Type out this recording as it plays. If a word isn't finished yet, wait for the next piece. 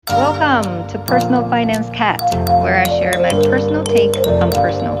Welcome to Personal Finance Cat, where I share my personal take on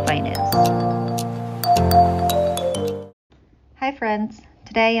personal finance. Hi friends,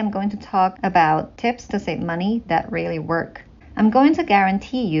 today I'm going to talk about tips to save money that really work. I'm going to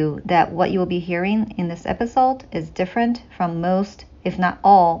guarantee you that what you'll be hearing in this episode is different from most, if not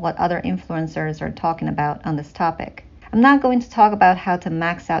all, what other influencers are talking about on this topic. I'm not going to talk about how to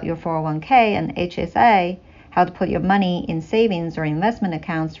max out your 401k and HSA, how to put your money in savings or investment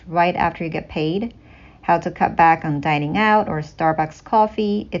accounts right after you get paid, how to cut back on dining out or Starbucks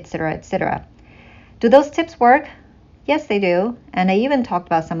coffee, etc., etc. Do those tips work? Yes, they do, and I even talked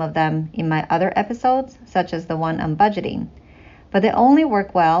about some of them in my other episodes, such as the one on budgeting. But they only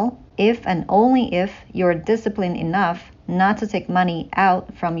work well if and only if you're disciplined enough not to take money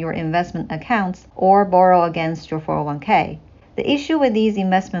out from your investment accounts or borrow against your 401k. The issue with these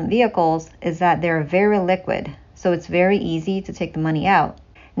investment vehicles is that they're very liquid, so it's very easy to take the money out.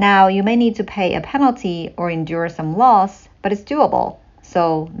 Now, you may need to pay a penalty or endure some loss, but it's doable,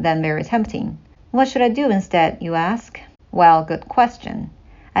 so then very tempting. What should I do instead, you ask? Well, good question.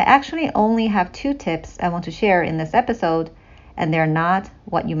 I actually only have 2 tips I want to share in this episode, and they're not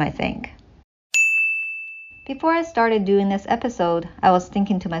what you might think. Before I started doing this episode, I was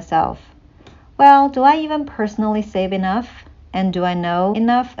thinking to myself, well, do I even personally save enough? And do I know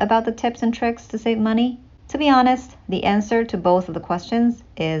enough about the tips and tricks to save money? To be honest, the answer to both of the questions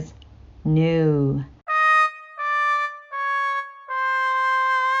is no.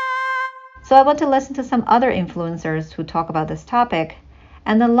 So I went to listen to some other influencers who talk about this topic,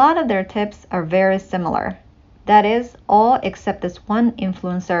 and a lot of their tips are very similar. That is, all except this one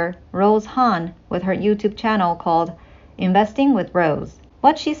influencer, Rose Han, with her YouTube channel called Investing with Rose.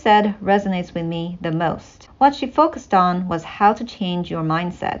 What she said resonates with me the most. What she focused on was how to change your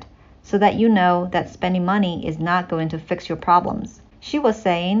mindset so that you know that spending money is not going to fix your problems. She was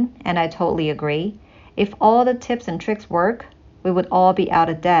saying, and I totally agree, if all the tips and tricks work, we would all be out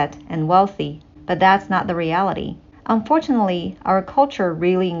of debt and wealthy, but that's not the reality. Unfortunately, our culture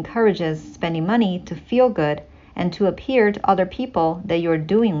really encourages spending money to feel good and to appear to other people that you're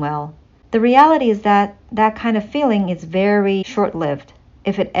doing well. The reality is that that kind of feeling is very short-lived,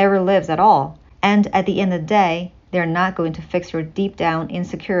 if it ever lives at all. And at the end of the day, they're not going to fix your deep down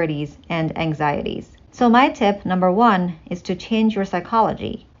insecurities and anxieties. So my tip number 1 is to change your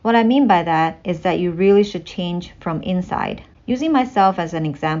psychology. What I mean by that is that you really should change from inside. Using myself as an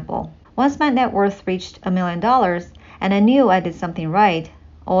example, once my net worth reached $1 million and I knew I did something right,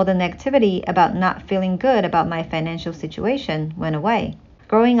 all the negativity about not feeling good about my financial situation went away.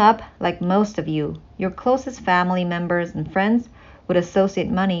 Growing up, like most of you, your closest family members and friends would associate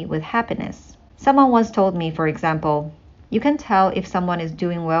money with happiness. Someone once told me, for example, you can tell if someone is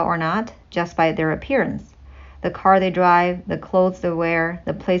doing well or not just by their appearance, the car they drive, the clothes they wear,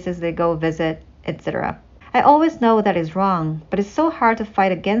 the places they go visit, etc. I always know that is wrong, but it's so hard to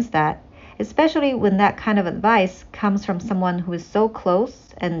fight against that, especially when that kind of advice comes from someone who is so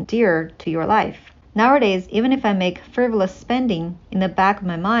close and dear to your life. Nowadays, even if I make frivolous spending, in the back of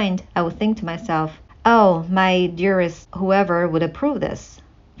my mind, I will think to myself, oh, my dearest whoever would approve this.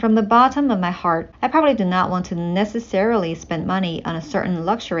 From the bottom of my heart, I probably do not want to necessarily spend money on a certain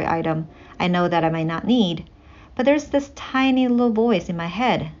luxury item I know that I might not need, but there's this tiny little voice in my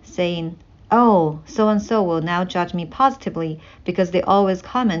head saying, oh, so-and-so will now judge me positively because they always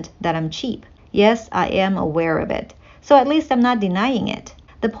comment that I'm cheap. Yes, I am aware of it, so at least I'm not denying it.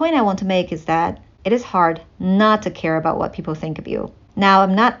 The point I want to make is that it is hard not to care about what people think of you. Now,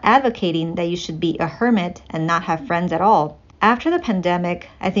 I'm not advocating that you should be a hermit and not have friends at all. After the pandemic,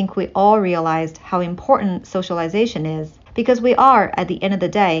 I think we all realized how important socialization is because we are, at the end of the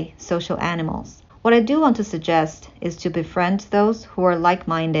day, social animals. What I do want to suggest is to befriend those who are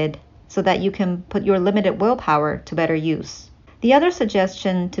like-minded so that you can put your limited willpower to better use. The other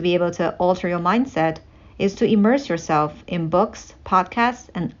suggestion to be able to alter your mindset is to immerse yourself in books, podcasts,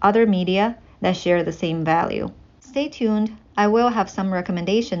 and other media that share the same value. Stay tuned. I will have some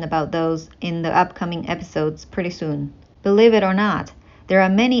recommendation about those in the upcoming episodes pretty soon. Believe it or not, there are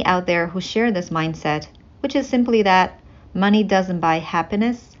many out there who share this mindset, which is simply that money doesn't buy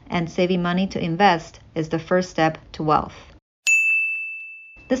happiness, and saving money to invest is the first step to wealth.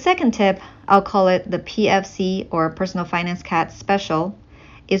 The second tip, I'll call it the PFC or Personal Finance Cat Special,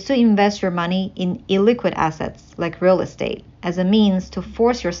 is to invest your money in illiquid assets like real estate as a means to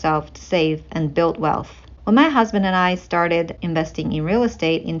force yourself to save and build wealth. When my husband and I started investing in real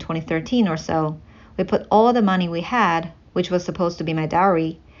estate in 2013 or so, we put all the money we had, which was supposed to be my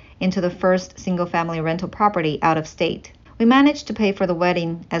dowry, into the first single-family rental property out of state. We managed to pay for the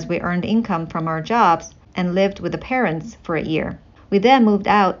wedding as we earned income from our jobs and lived with the parents for a year. We then moved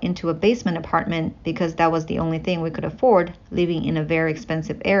out into a basement apartment because that was the only thing we could afford, living in a very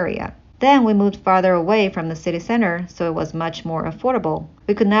expensive area. Then we moved farther away from the city center, so it was much more affordable.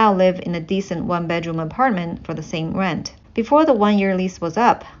 We could now live in a decent one-bedroom apartment for the same rent. Before the 1-year lease was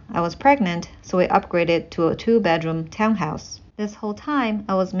up, I was pregnant, so we upgraded to a 2-bedroom townhouse. This whole time,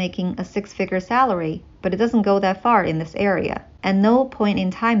 I was making a 6-figure salary, but it doesn't go that far in this area. At no point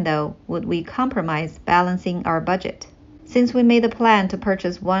in time, though, would we compromise balancing our budget. Since we made the plan to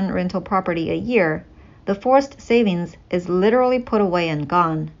purchase 1 rental property a year, the forced savings is literally put away and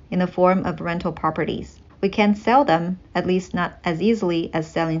gone in the form of rental properties. We can't sell them, at least not as easily as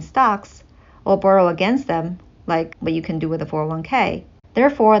selling stocks, or borrow against them, like what you can do with a 401k.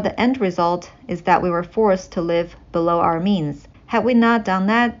 Therefore, the end result is that we were forced to live below our means. Had we not done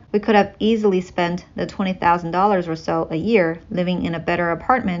that, we could have easily spent the $20,000 or so a year living in a better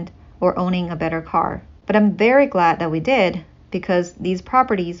apartment or owning a better car. But I'm very glad that we did, because these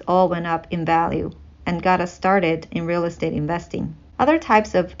properties all went up in value and got us started in real estate investing. Other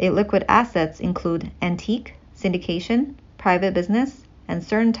types of illiquid assets include antique, syndication, private business, and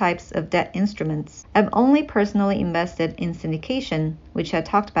certain types of debt instruments. I've only personally invested in syndication, which I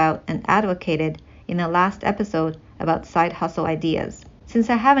talked about and advocated in the last episode about side hustle ideas. Since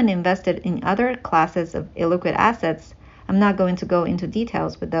I haven't invested in other classes of illiquid assets, I'm not going to go into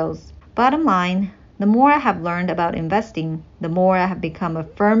details with those. Bottom line, the more I have learned about investing, the more I have become a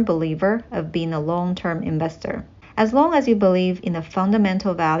firm believer of being a long-term investor. As long as you believe in the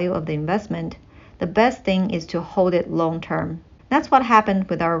fundamental value of the investment, the best thing is to hold it long-term. That's what happened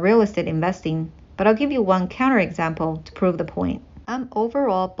with our real estate investing, but I'll give you one counterexample to prove the point. I'm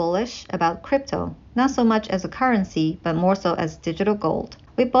overall bullish about crypto, not so much as a currency, but more so as digital gold.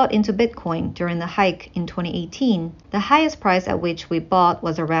 We bought into Bitcoin during the hike in 2018. The highest price at which we bought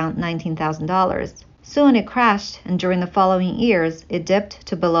was around $19,000. Soon it crashed, and during the following years, it dipped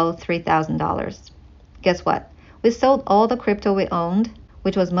to below $3,000. Guess what? We sold all the crypto we owned,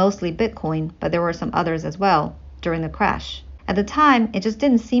 which was mostly Bitcoin, but there were some others as well, during the crash. At the time, it just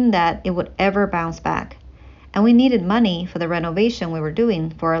didn't seem that it would ever bounce back. And we needed money for the renovation we were doing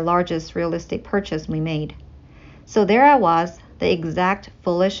for our largest real estate purchase we made. So there I was, the exact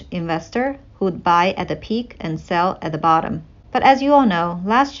foolish investor who would buy at the peak and sell at the bottom. But as you all know,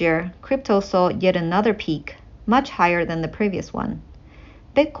 last year, crypto saw yet another peak, much higher than the previous one.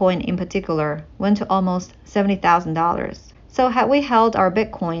 Bitcoin in particular went to almost $70,000. So had we held our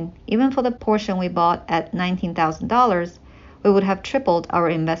Bitcoin, even for the portion we bought at $19,000, we would have tripled our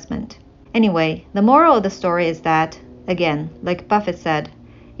investment. Anyway, the moral of the story is that, again, like Buffett said,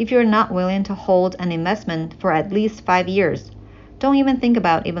 if you're not willing to hold an investment for at least 5 years, don't even think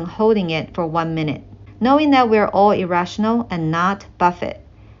about even holding it for 1 minute. Knowing that we're all irrational and not Buffett,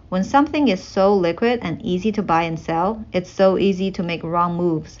 when something is so liquid and easy to buy and sell, it's so easy to make wrong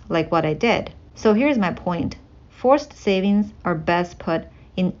moves like what I did. So here's my point. Forced savings are best put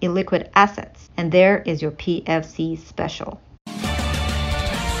in illiquid assets. And there is your PFC special.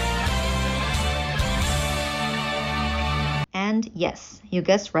 And yes, you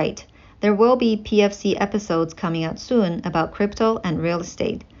guessed right. There will be PFC episodes coming out soon about crypto and real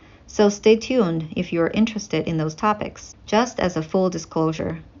estate. So stay tuned if you're interested in those topics. Just as a full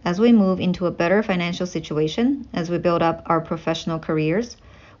disclosure, as we move into a better financial situation, as we build up our professional careers,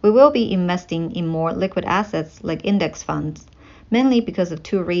 we will be investing in more liquid assets like index funds, mainly because of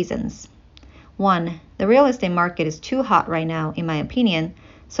 2 reasons. 1, the real estate market is too hot right now, in my opinion,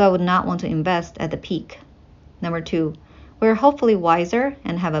 so I would not want to invest at the peak. Number 2, we're hopefully wiser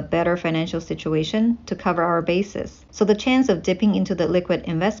and have a better financial situation to cover our bases, so the chance of dipping into the liquid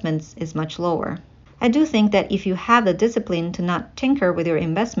investments is much lower. I do think that if you have the discipline to not tinker with your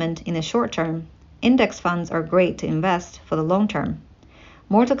investment in the short term, index funds are great to invest for the long term.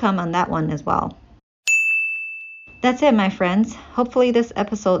 More to come on that one as well. That's it, my friends. Hopefully this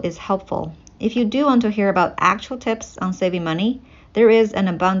episode is helpful. If you do want to hear about actual tips on saving money, there is an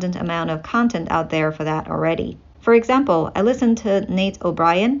abundant amount of content out there for that already. For example, I listened to Nate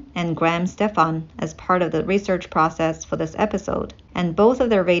O'Brien and Graham Stefan as part of the research process for this episode, and both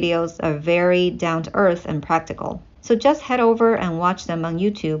of their videos are very down-to-earth and practical. So just head over and watch them on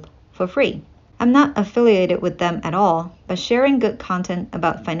YouTube for free. I'm not affiliated with them at all, but sharing good content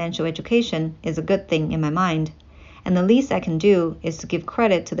about financial education is a good thing in my mind, and the least I can do is to give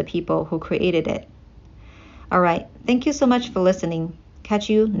credit to the people who created it. Alright, thank you so much for listening. Catch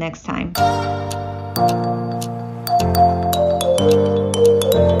you next time.